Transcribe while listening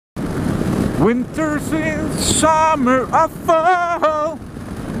Winter since summer or fall.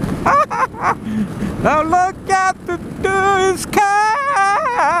 Now look at the blue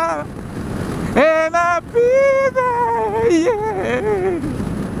sky, and I'll be there, yeah.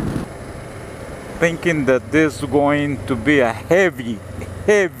 Thinking that this is going to be a heavy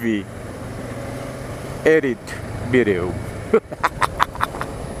edit video.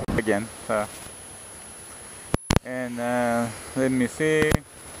 Again, and let me see.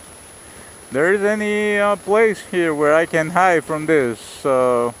 There is any place here where I can hide from this,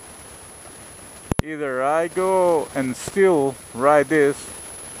 so either I go and still ride this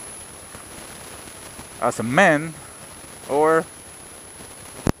as a man or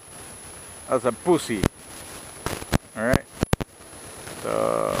as a pussy. Alright,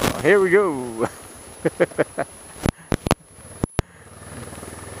 so here we go.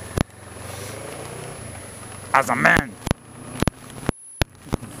 As a man.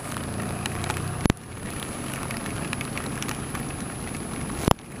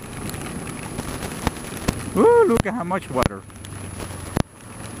 Ooh, look at how much water.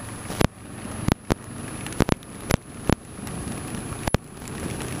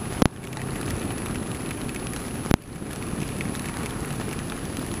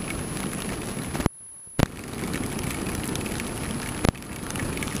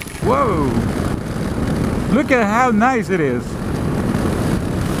 Whoa! Look at how nice it is.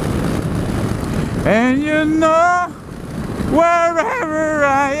 And you know, wherever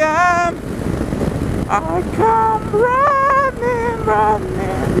I am, I come running,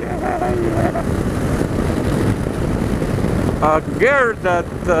 yeah, yeah. A girl that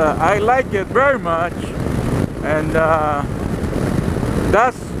I like it very much, and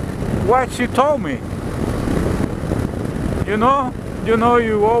that's what she told me. You know,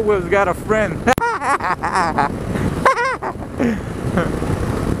 you always got a friend.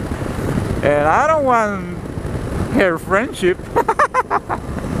 And I don't want her friendship.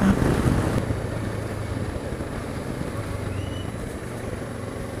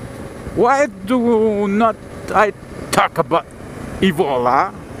 Why do not I talk about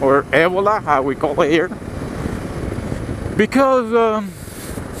Ebola, or Ebola, how we call it here? Because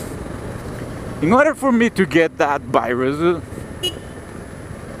in order for me to get that virus,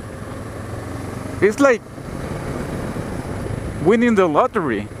 it's like winning the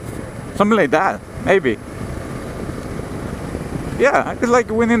lottery, something like that, maybe. Yeah, it's like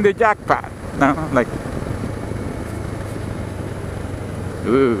winning the jackpot. No, like,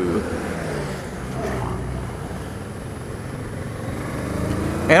 ooh.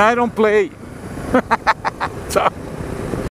 And I don't play.